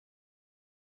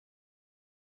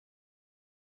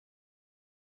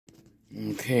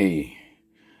Okay,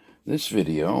 this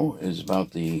video is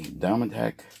about the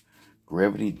Dometic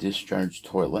Gravity Discharge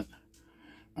Toilet.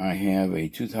 I have a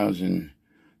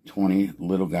 2020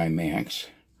 Little Guy Max,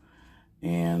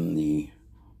 and the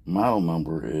model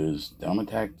number is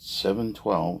Dometic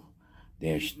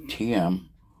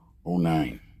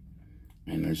 712-TM09.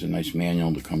 And there's a nice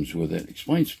manual that comes with it. It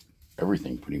explains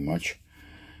everything pretty much.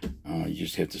 You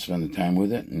just have to spend the time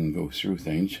with it and go through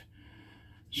things.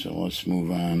 So let's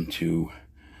move on to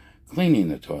cleaning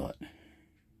the toilet.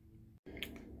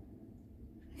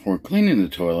 For cleaning the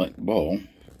toilet bowl,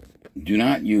 do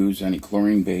not use any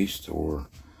chlorine-based or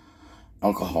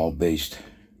alcohol-based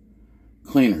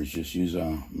cleaners. Just use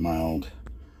a mild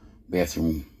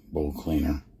bathroom bowl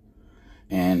cleaner.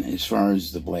 And as far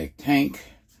as the black tank,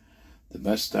 the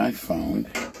best I've found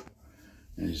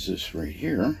is this right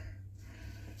here.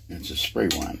 It's a spray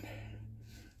wand.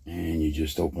 And you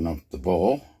just open up the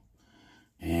bowl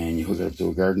and you hook it up to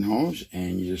a garden hose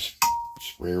and you just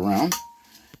spray around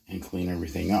and clean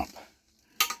everything up.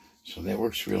 So that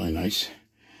works really nice.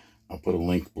 I'll put a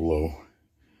link below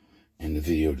in the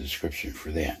video description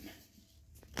for that.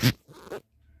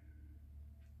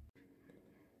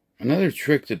 Another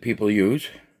trick that people use,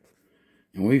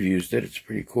 and we've used it, it's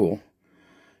pretty cool,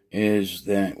 is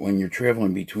that when you're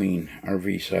traveling between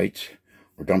RV sites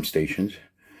or dump stations,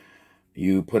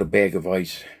 you put a bag of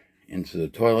ice into the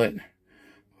toilet,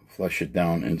 flush it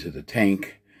down into the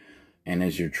tank, and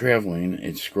as you're traveling,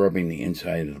 it's scrubbing the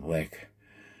inside of the black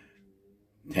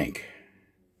tank.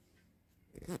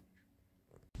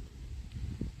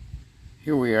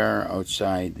 Here we are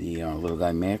outside the Little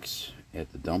Guy Max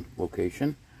at the dump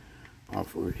location.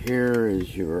 Over here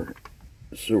is your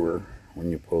sewer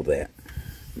when you pull that.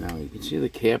 Now you can see the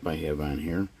cap I have on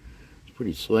here. It's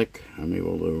pretty slick. I'm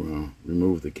able to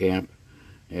remove the cap.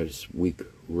 It has weak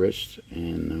wrist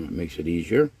and it makes it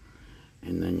easier.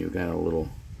 And then you've got a little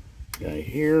guy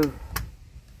here,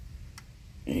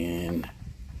 and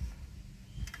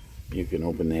you can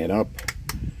open that up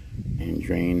and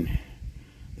drain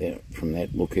that from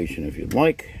that location if you'd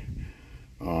like.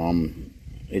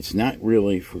 It's not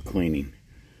really for cleaning.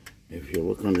 If you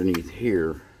look underneath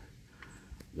here,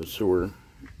 the sewer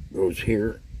goes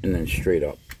here and then straight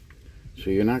up. So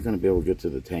you're not going to be able to get to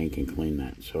the tank and clean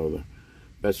that. So the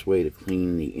best way to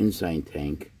clean the inside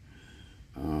tank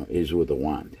is with a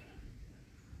wand.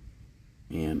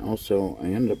 And also, I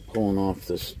ended up pulling off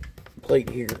this plate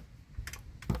here.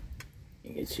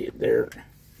 You can see it there.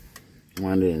 I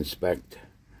wanted to inspect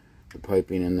the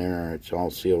piping in there. It's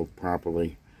all sealed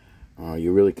properly.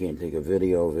 You really can't take a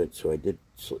video of it, so I did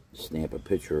snap a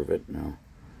picture of it, and I'll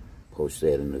post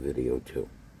that in the video too.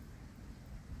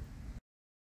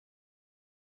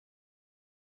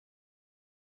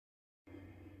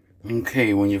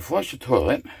 Okay, when you flush the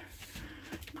toilet,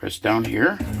 press down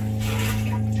here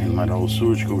and let all the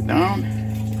sewage go down,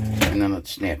 and then let it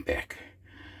snap back.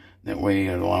 That way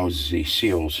it allows the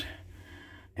seals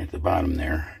at the bottom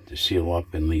there to seal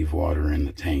up and leave water in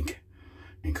the tank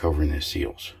and covering the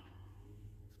seals.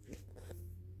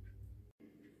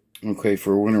 Okay,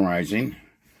 for winterizing,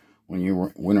 when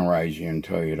you winterize your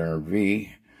entire RV,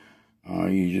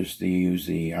 you just use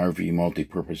the RV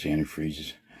multi-purpose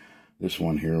antifreeze. This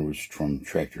one here was from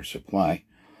Tractor Supply.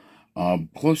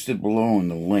 Posted below in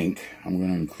the link, I'm going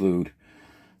to include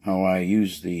how I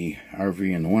use the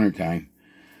RV in the wintertime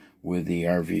with the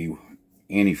RV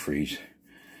antifreeze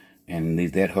and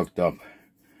leave that hooked up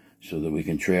so that we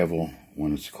can travel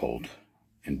when it's cold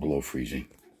and below freezing.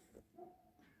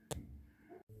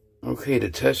 Okay, to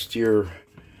test your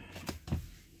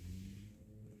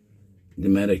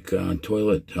Dometic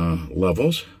toilet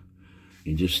levels,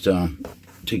 you just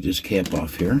take this cap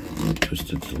off here and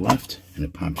twist it to the left and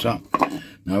it pops up.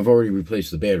 Now I've already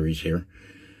replaced the batteries here.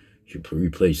 You should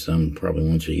replace them probably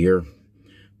once a year,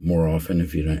 more often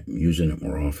if you're not using it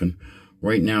more often.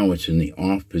 Right now it's in the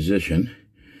off position.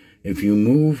 If you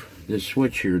move this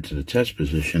switch here to the test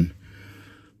position,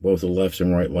 both the left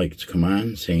and right lights come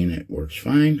on, saying it works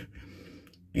fine,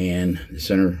 and the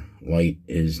center light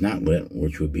is not lit,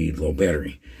 which would be low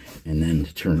battery. And then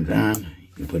to turn it on,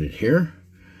 you put it here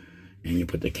and you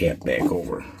put the cap back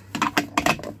over.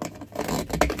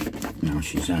 Now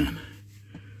she's on.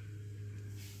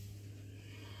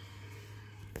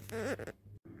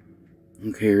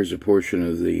 Okay, here's a portion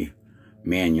of the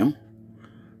manual.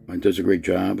 It does a great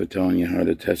job of telling you how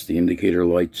to test the indicator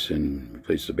lights and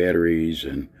replace the batteries.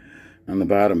 And on the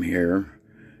bottom here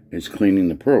is cleaning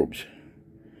the probes.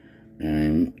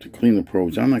 And to clean the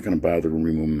probes, I'm not going to bother to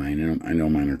remove mine. I know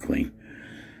mine are clean.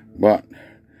 But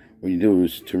what you do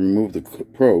is to remove the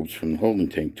probes from the holding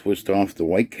tank, twist off the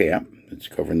white cap that's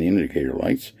covering the indicator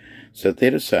lights. Set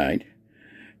that aside,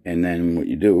 and then what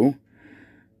you do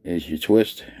is you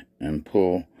twist and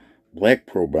pull black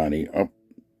probe body up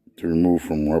to remove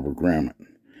from rubber grommet.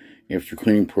 After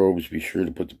cleaning probes, be sure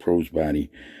to put the probe's body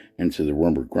into the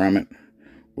rubber grommet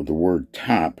with the word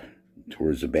top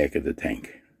towards the back of the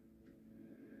tank.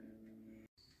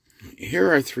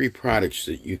 Here are 3 products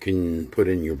that you can put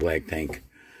in your black tank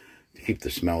to keep the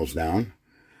smells down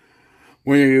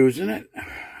when you're using it.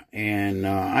 And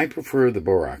I prefer the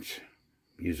borax.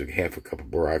 Use a half a cup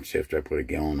of borax after I put a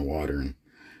gallon of water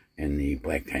in the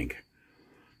black tank.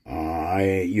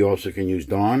 You also can use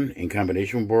Dawn in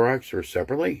combination with borax or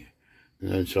separately. And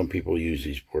then some people use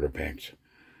these porta packs.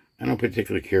 I don't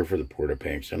particularly care for the porta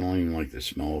packs. I don't even like the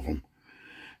smell of them.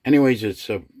 Anyways, it's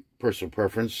a personal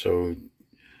preference, so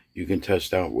you can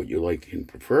test out what you like and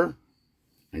prefer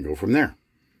and go from there.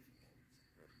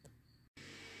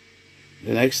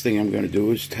 The next thing I'm going to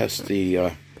do is test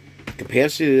the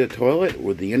capacity of the toilet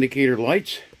with the indicator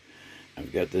lights.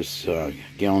 I've got this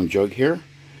gallon jug here,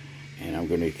 and I'm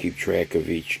going to keep track of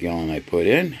each gallon I put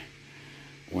in.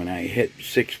 When I hit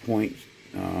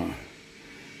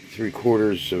 6.3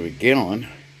 quarters of a gallon,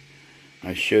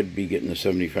 I should be getting the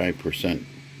 75%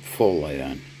 full light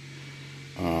on.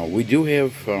 We do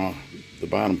have the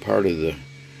bottom part of the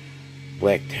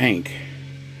black tank,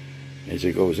 as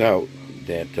it goes out,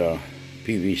 that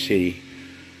PVC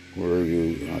where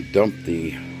you dump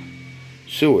the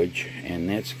sewage, and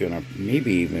that's gonna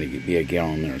maybe even be a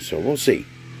gallon there. So we'll see.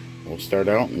 We'll start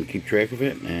out and keep track of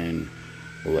it, and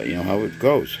we'll let you know how it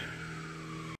goes.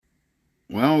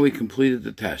 Well, we completed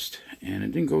the test, and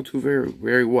it didn't go too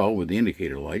very well with the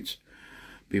indicator lights.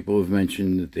 People have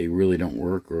mentioned that they really don't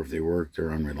work, or if they work,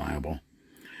 they're unreliable.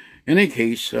 In any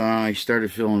case, I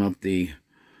started filling up the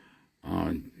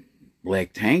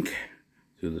black tank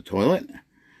to the toilet,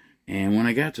 and when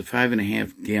I got to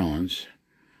 5.5 gallons,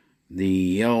 the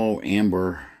yellow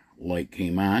amber light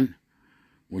came on,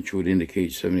 which would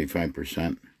indicate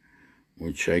 75%,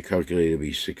 which I calculated to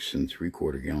be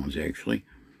 6.75 gallons actually.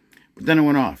 But then it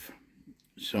went off.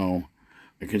 So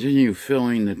I continued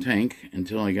filling the tank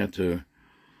until I got to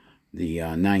the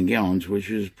 9 gallons, which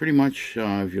is pretty much,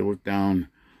 if you look down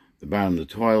the bottom of the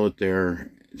toilet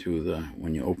there to the,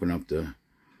 when you open up the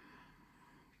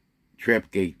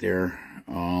trap gate there,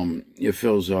 it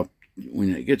fills up.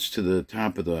 When it gets to the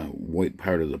top of the white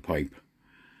part of the pipe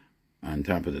on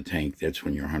top of the tank, that's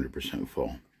when you're 100%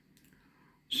 full.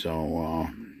 So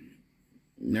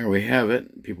there we have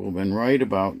it. People have been right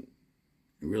about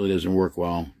it really doesn't work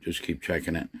well. Just keep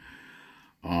checking it.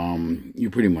 You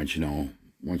pretty much know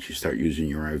once you start using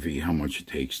your RV how much it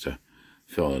takes to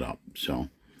fill it up. So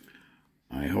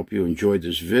I hope you enjoyed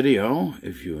this video.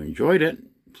 If you enjoyed it,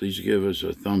 please give us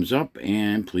a thumbs up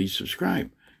and please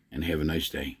subscribe, and have a nice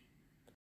day.